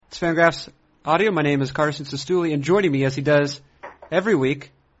Fangraphs Audio. My name is Carson Sestouli, and joining me, as he does every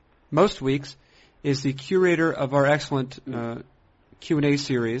week, most weeks, is the curator of our excellent Q&A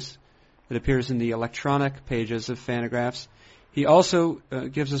series that appears in the electronic pages of Fangraphs. He also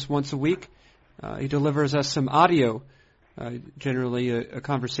gives us once a week. He delivers us some audio, generally a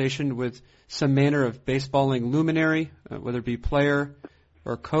conversation with some manner of baseballing luminary, whether it be player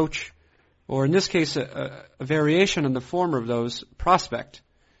or coach, or in this case, a variation on the former of those, prospect.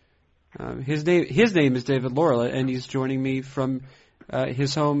 His name is David Laurel, and he's joining me from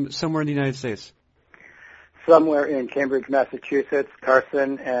his home somewhere in the United States. Somewhere in Cambridge, Massachusetts,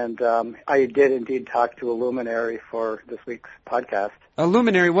 Carson, and I did indeed talk to a luminary for this week's podcast. A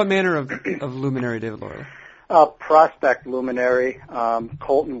luminary? What manner of luminary, David Laurel? A prospect luminary,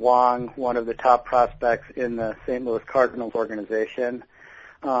 Kolten Wong, one of the top prospects in the St. Louis Cardinals organization.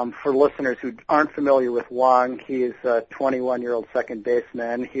 For listeners who aren't familiar with Wong, he is a 21-year-old second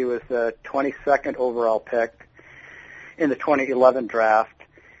baseman. He was the 22nd overall pick in the 2011 draft,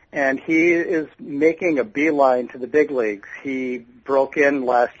 and he is making a beeline to the big leagues. He broke in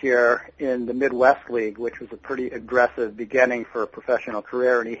last year in the Midwest League, which was a pretty aggressive beginning for a professional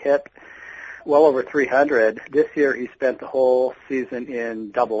career, and he hit well over 300. This year he spent the whole season in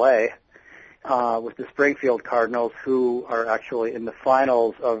Double-A. With the Springfield Cardinals, who are actually in the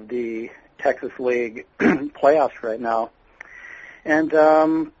finals of the Texas League playoffs right now. And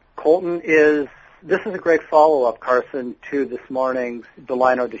Kolten this is a great follow-up, Carson, to this morning's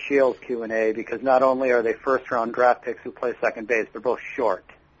Delino DeShields Q&A, because not only are they first-round draft picks who play second base, they're both short.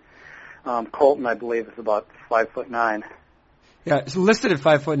 Kolten, I believe, is about 5'9". Yeah, it's listed at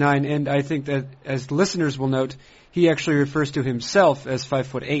 5'9", and I think that, as listeners will note, he actually refers to himself as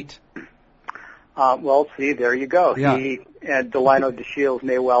 5'8". Well, see, there you go. Yeah. He and Delino DeShields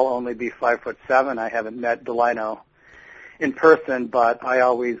may well only be 5'7". I haven't met Delino in person, but I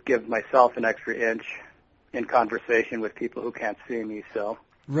always give myself an extra inch in conversation with people who can't see me. So.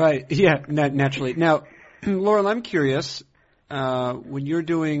 Right. Yeah. Naturally. Now, Laurel, I'm curious. When you're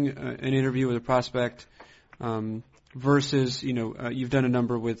doing an interview with a prospect, versus you've done a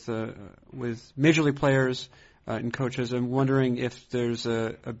number with major league players and coaches. I'm wondering if there's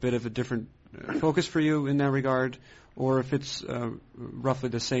a bit of a different focus for you in that regard, or if it's roughly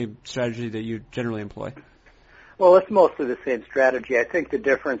the same strategy that you generally employ. Well, it's mostly the same strategy. I think the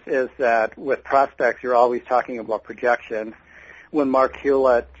difference is that with prospects, you're always talking about projection. When Mark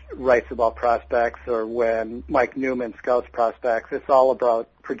Hewlett writes about prospects, or when Mike Newman scouts prospects, it's all about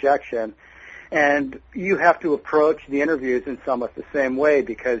projection. And you have to approach the interviews in somewhat the same way,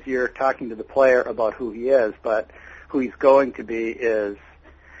 because you're talking to the player about who he is, but who he's going to be is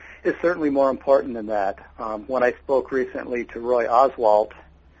certainly more important than that. When I spoke recently to Roy Oswalt,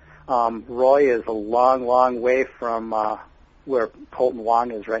 Roy is a long, long way from where Kolten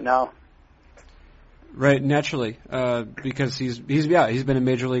Wong is right now. Right, naturally, because he's been a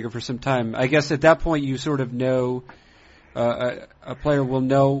major leaguer for some time. I guess at that point you sort of know a player will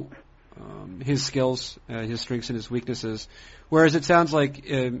know his skills, his strengths and his weaknesses. Whereas it sounds like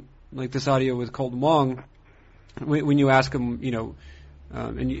this audio with Kolten Wong, when you ask him,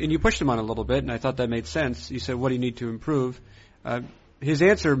 and you pushed him on a little bit, and I thought that made sense. You said, what do you need to improve? His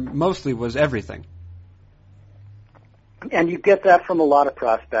answer mostly was everything. And you get that from a lot of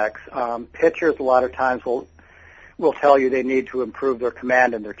prospects. Pitchers a lot of times will tell you they need to improve their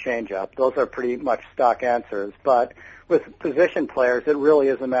command and their changeup. Those are pretty much stock answers. But with position players, it really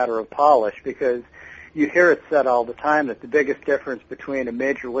is a matter of polish, because you hear it said all the time that the biggest difference between a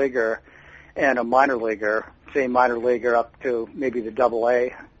major leaguer and a minor leaguer, say minor leaguer up to maybe the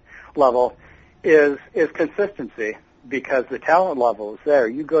Double-A level, is consistency, because the talent level is there.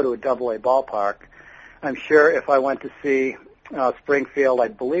 You go to a Double-A ballpark, I'm sure if I went to see Springfield, I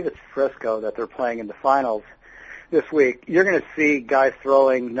believe it's Frisco that they're playing in the finals this week, you're going to see guys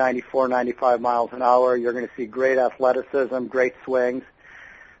throwing 94, 95 miles an hour. You're going to see great athleticism, great swings.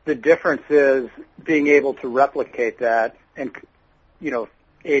 The difference is being able to replicate that and,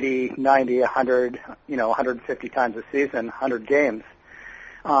 80, 90, 100, 150 times a season, 100 games,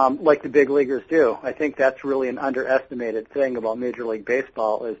 like the big leaguers do. I think that's really an underestimated thing about Major League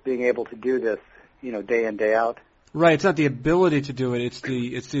Baseball, is being able to do this, day in, day out. Right. It's not the ability to do it. It's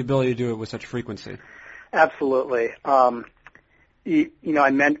the ability to do it with such frequency. Absolutely.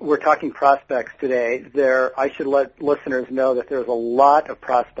 We're talking prospects today. I should let listeners know that there's a lot of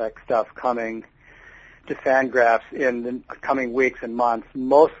prospect stuff coming to Fangraphs in the coming weeks and months,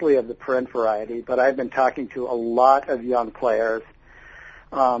 mostly of the print variety, but I've been talking to a lot of young players.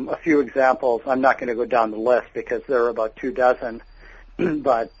 A few examples, I'm not going to go down the list because there are about 24,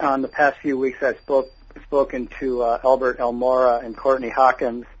 but on the past few weeks I've spoken to Albert Elmora and Courtney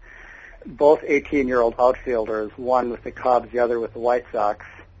Hawkins, both 18-year-old outfielders, one with the Cubs, the other with the White Sox.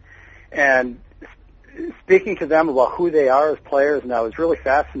 And speaking to them about who they are as players now is really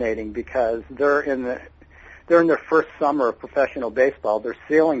fascinating because they're in their first summer of professional baseball. Their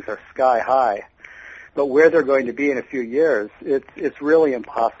ceilings are sky high. But where they're going to be in a few years, it's really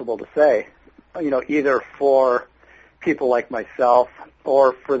impossible to say, either for people like myself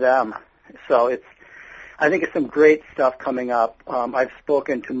or for them. So I think it's some great stuff coming up. I've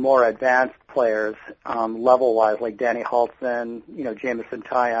spoken to more advanced players, level-wise, like Danny Hultzen, Jameson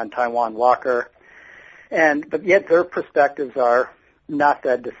Taillon, Taijuan Walker. But yet their perspectives are not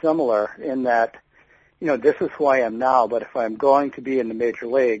that dissimilar in that, this is who I am now, but if I'm going to be in the major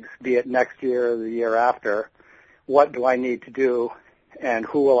leagues, be it next year or the year after, what do I need to do and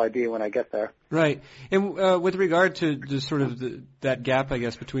who will I be when I get there? Right. And with regard to just sort of that gap, I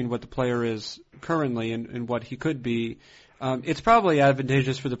guess, between what the player is currently and what he could be, it's probably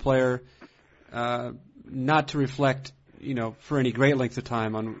advantageous for the player not to reflect, for any great length of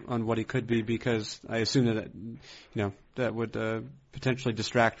time on what he could be, because I assume that, that would potentially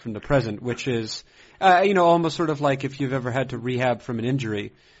distract from the present, which is, almost sort of like if you've ever had to rehab from an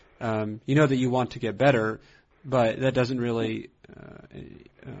injury, that you want to get better, but that doesn't really,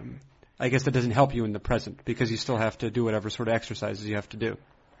 I guess that doesn't help you in the present because you still have to do whatever sort of exercises you have to do.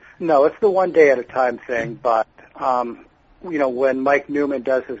 No, it's the one day at a time thing, but, when Mike Newman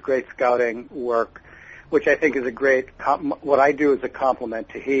does his great scouting work, which I think is what I do is a compliment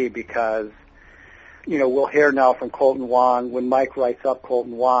to he because, we'll hear now from Colton Wong, when Mike writes up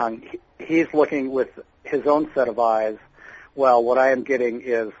Colton Wong, he's looking with his own set of eyes. Well, what I am getting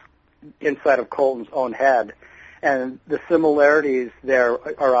is inside of Colton's own head. And the similarities there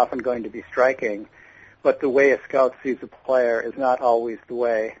are often going to be striking, but the way a scout sees a player is not always the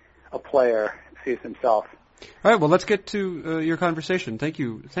way a player sees himself. All right, well, let's get to your conversation. Thank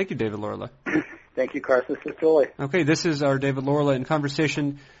you, David Laurila. Thank you, Carson Cistulli. Okay, this is our David Laurila in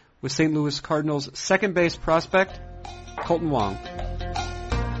conversation with St. Louis Cardinals second base prospect, Colton Wong.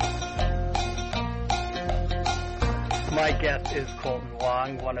 My guest is Colton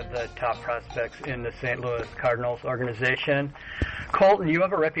Wong, one of the top prospects in the St. Louis Cardinals organization. Colton, you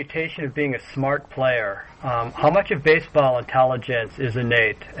have a reputation of being a smart player. How much of baseball intelligence is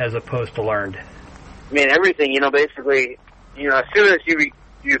innate as opposed to learned? I mean, everything, basically, as soon as you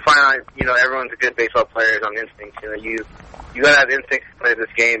find out, everyone's a good baseball player is on instinct. You gotta have instincts to play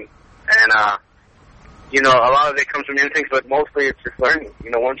this game. And, a lot of it comes from instincts, but mostly it's just learning.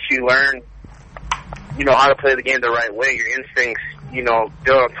 Once you learn, how to play the game the right way, your instincts,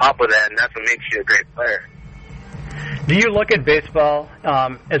 build on top of that, and that's what makes you a great player. Do you look at baseball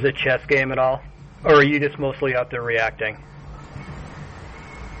as a chess game at all? Or are you just mostly out there reacting?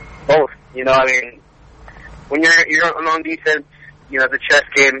 Both. When you're on defense, the chess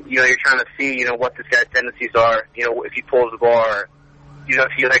game, you're trying to see, what this guy's tendencies are, if he pulls the ball or,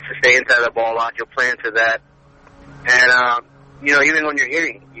 if he likes to stay inside the ball a lot, you'll play into that. And, even when you're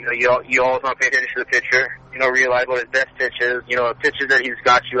hitting, you always want to pay attention to the pitcher, realize what his best pitch is, pitches that he's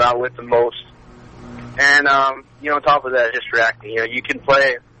got you out with the most. And, on top of that, just reacting. You can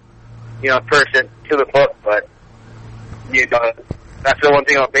play, person to the book, but, that's the one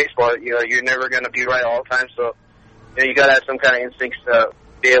thing about baseball, you're never going to be right all the time, so, you got to have some kind of instincts to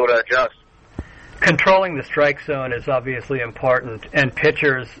be able to adjust. Controlling the strike zone is obviously important, and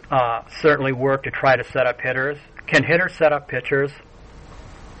pitchers certainly work to try to set up hitters. Can hitters set up pitchers?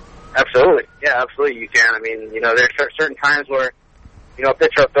 Absolutely. Yeah, absolutely you can. I mean, there's certain times where, a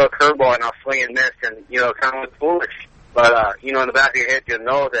pitcher will throw a curveball and I'll swing and miss and, kind of look foolish. But, in the back of your head, you'll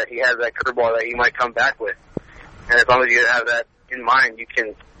know that he has that curveball that he might come back with. And as long as you have that in mind, you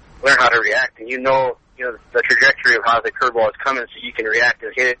can learn how to react. And the trajectory of how the curveball is coming so you can react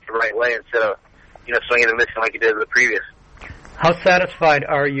and hit it the right way instead of, swinging and missing like you did in the previous. How satisfied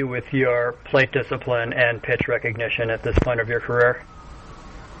are you with your plate discipline and pitch recognition at this point of your career?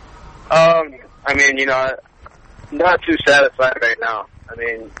 Not too satisfied right now. I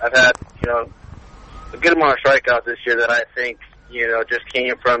mean, I've had, a good amount of strikeouts this year that I think, just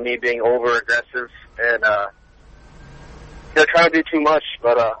came from me being over-aggressive and, trying to do too much.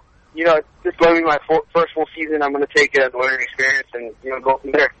 But, this is going to be my first full season. I'm going to take it as a learning experience and, go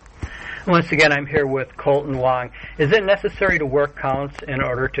from there. Once again, I'm here with Colton Wong. Is it necessary to work counts in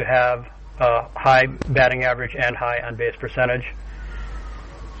order to have a high batting average and high on-base percentage?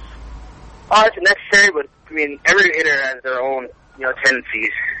 It's necessary, but, every hitter has their own, tendencies.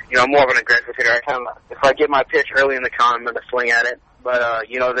 I'm more of an aggressive hitter. If I get my pitch early in the count, I'm going to swing at it. But,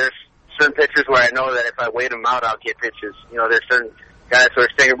 there's certain pitchers where I know that if I wait them out, I'll get pitches. There's certain guys who are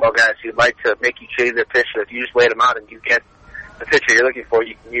stinger ball guys who like to make you change their pitch. So if you just wait them out and you get the pitcher you're looking for,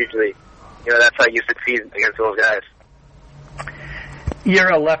 you can usually that's how you succeed against those guys.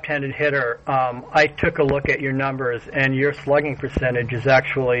 You're a left-handed hitter. I took a look at your numbers, and your slugging percentage is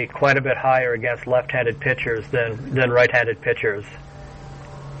actually quite a bit higher against left-handed pitchers than right-handed pitchers.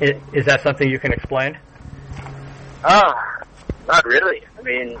 Is that something you can explain? Not really. I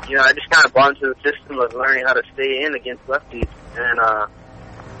mean, I just kind of bought into the system of learning how to stay in against lefties and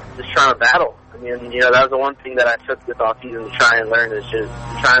just trying to battle. I mean, that was the one thing that I took this offseason to try and learn is just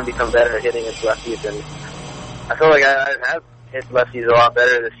try and become better at hitting against lefties. And I feel like I have hit lefties a lot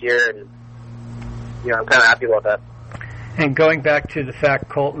better this year, and I'm kind of happy about that. And going back to the fact,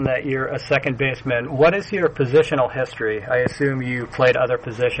 Colton, that you're a second baseman, what is your positional history? I assume you played other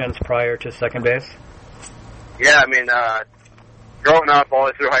positions prior to second base? Yeah, I mean, growing up all the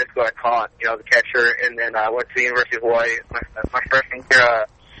way through high school, I caught, the catcher, and then I went to the University of Hawaii. My freshman year,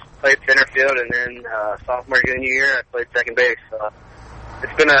 played center field, and then sophomore, junior year, I played second base.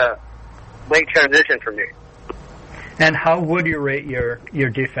 It's been a late transition for me. And how would you rate your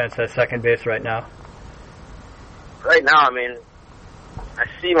defense at second base right now? Right now, I mean, I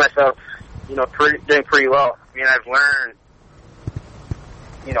see myself, doing pretty well. I mean, I've learned,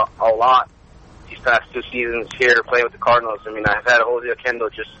 a lot these past 2 seasons here playing with the Cardinals. I mean, I've had Jose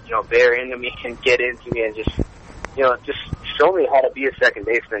Oquendo just, bear into me and get into me and just show me how to be a second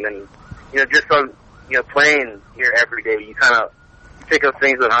baseman. And, just from, playing here every day, you kind of pick up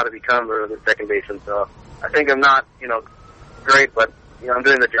things on how to become a second baseman. So I think I'm not, great, but, I'm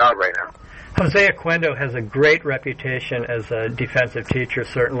doing the job right now. Jose Oquendo has a great reputation as a defensive teacher,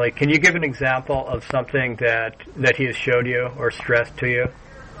 certainly. Can you give an example of something that he has showed you or stressed to you?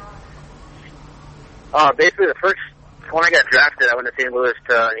 Basically, when I got drafted, I went to St. Louis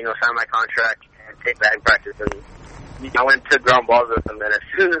to, sign my contract and take batting practice. And, I went to ground balls with him. And as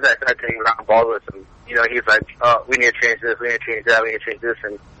soon as I started taking ground balls with him, he's like, oh, we need to change this, we need to change that, we need to change this.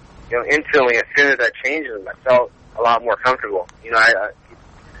 And, instantly, as soon as I changed them, I felt a lot more comfortable. I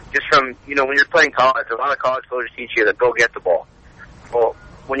just from, when you're playing college, a lot of college coaches teach you to go get the ball. Well,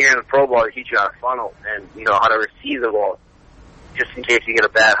 when you're in the pro ball, they teach you how to funnel and, how to receive the ball just in case you get a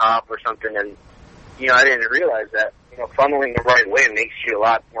bad hop or something. And, I didn't realize that, funneling the right way makes you a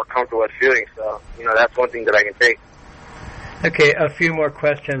lot more comfortable at fielding. So, that's one thing that I can take. Okay, a few more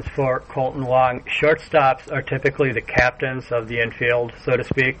questions for Kolten Wong. Shortstops are typically the captains of the infield, so to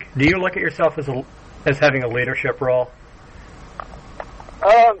speak. Do you look at yourself as having a leadership role?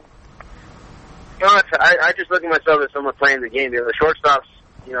 I just look at myself as someone playing the game. The shortstops,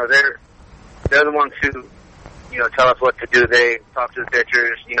 they're the ones who, tell us what to do. They talk to the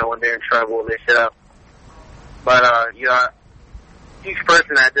pitchers, when they're in trouble, they sit up. But, each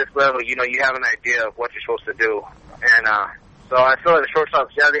person at this level, you have an idea of what you're supposed to do. And, so I feel like the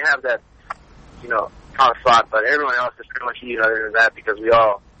shortstops, they have that, top spot, but everyone else is pretty much other than that because we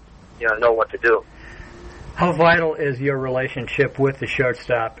all, know what to do. How vital is your relationship with the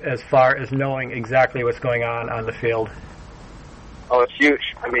shortstop as far as knowing exactly what's going on the field? Oh, it's huge.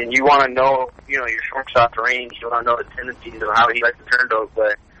 I mean, you want to know, your shortstop's range. You want to know the tendencies of how he likes to turn those,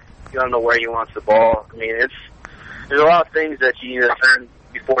 but you don't know where he wants the ball. I mean, there's a lot of things that you need to learn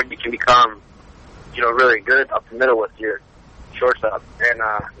before you can become, really good up the middle with your shortstop. And,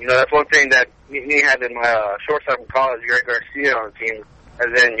 that's one thing that me having my shortstop in college, Greg Garcia, on the team,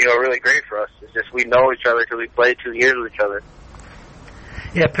 has been, really great for us. It's just we know each other because we played 2 years with each other.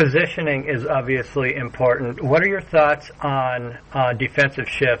 Yeah, positioning is obviously important. What are your thoughts on defensive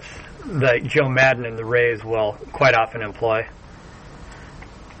shifts that Joe Madden and the Rays will quite often employ?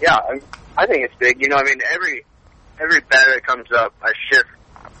 Yeah, I think it's big. Every batter that comes up, I shift,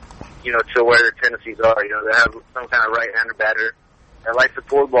 to where their tendencies are. They have some kind of right-hander batter that likes to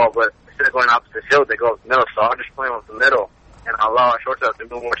pull the ball, but instead of going opposite field, they go up the middle. So I'll just play with the middle and I'll allow our shortstop to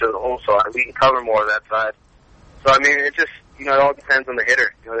move more to the hole so we can cover more of that side. So, it just, it all depends on the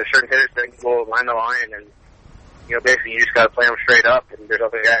hitter. There's certain hitters that can go line to line and, basically you just got to play them straight up, and there's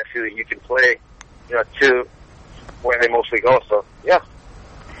other guys who you can play, to where they mostly go. So, yeah.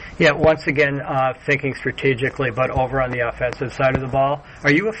 Yeah, once again, thinking strategically, but over on the offensive side of the ball,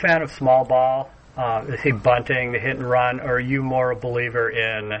 are you a fan of small ball, bunting, the hit and run, or are you more a believer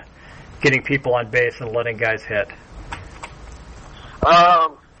in getting people on base and letting guys hit?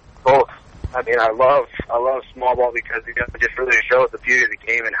 Both. I love small ball because it just really shows the beauty of the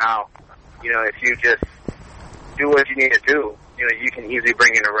game and how, if you just do what you need to do, you can easily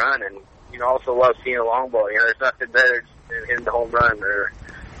bring in a run. And, also love seeing a long ball. There's nothing better than hitting the home run or,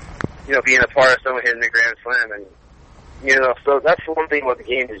 being a part of someone hitting the grand slam. And, so that's the one thing about the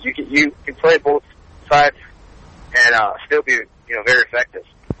game is you can play both sides and still be, very effective.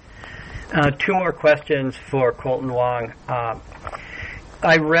 2 more questions for Kolten Wong.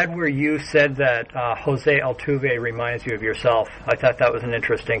 I read where you said that Jose Altuve reminds you of yourself. I thought that was an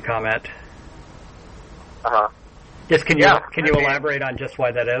interesting comment. Just can you elaborate on just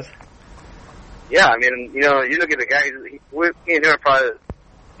why that is? Yeah, I mean, you look at the guy. Me and him are probably,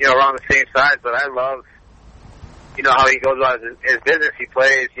 around the same size. But I love, how he goes about his business. He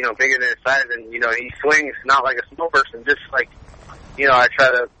plays, bigger than his size, and he swings not like a small person. Just like, I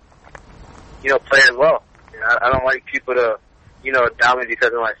try to, play as well. I don't like people to, doubt me because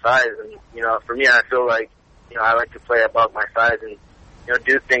of my size. And for me, I feel like, I like to play above my size and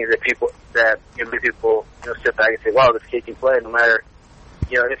do things that people sit back and say, wow, this kid can play no matter,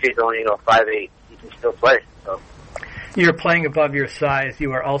 if he's only, 5'8", he can still play. So. You're playing above your size.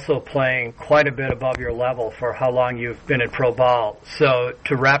 You are also playing quite a bit above your level for how long you've been in pro ball. So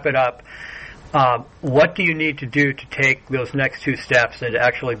to wrap it up, what do you need to do to take those next two steps and to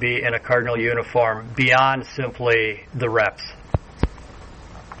actually be in a Cardinal uniform beyond simply the reps?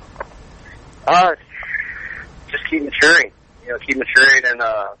 Just keep maturing. Keep maturing and,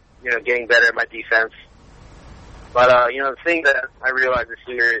 getting better at my defense. But, the thing that I realized this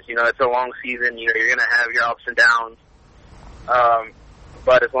year is, it's a long season. You're going to have your ups and downs.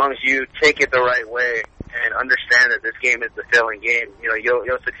 But as long as you take it the right way and understand that this game is the failing game,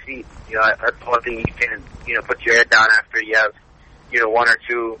 you'll succeed. That's one thing you can, put your head down after you have, one or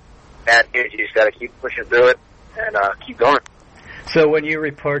two bad games. You just got to keep pushing through it and keep going. So when you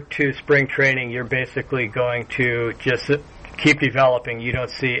report to spring training, you're basically going to just keep developing. You don't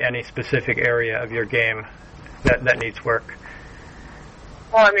see any specific area of your game that needs work.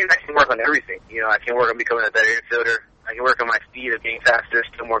 Well, I mean, I can work on everything. I can work on becoming a better infielder. I can work on my speed of being faster,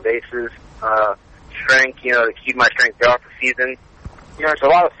 steal more bases, strength, to keep my strength throughout the season. There's a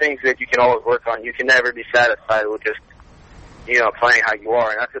lot of things that you can always work on. You can never be satisfied with just, playing how you are.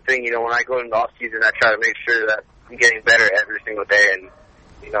 And that's the thing, when I go into the off season, I try to make sure that I'm getting better every single day. And,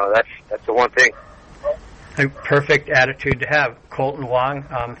 that's the one thing. A perfect attitude to have. Kolten Wong,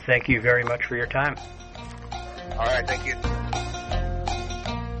 thank you very much for your time. All right, thank you.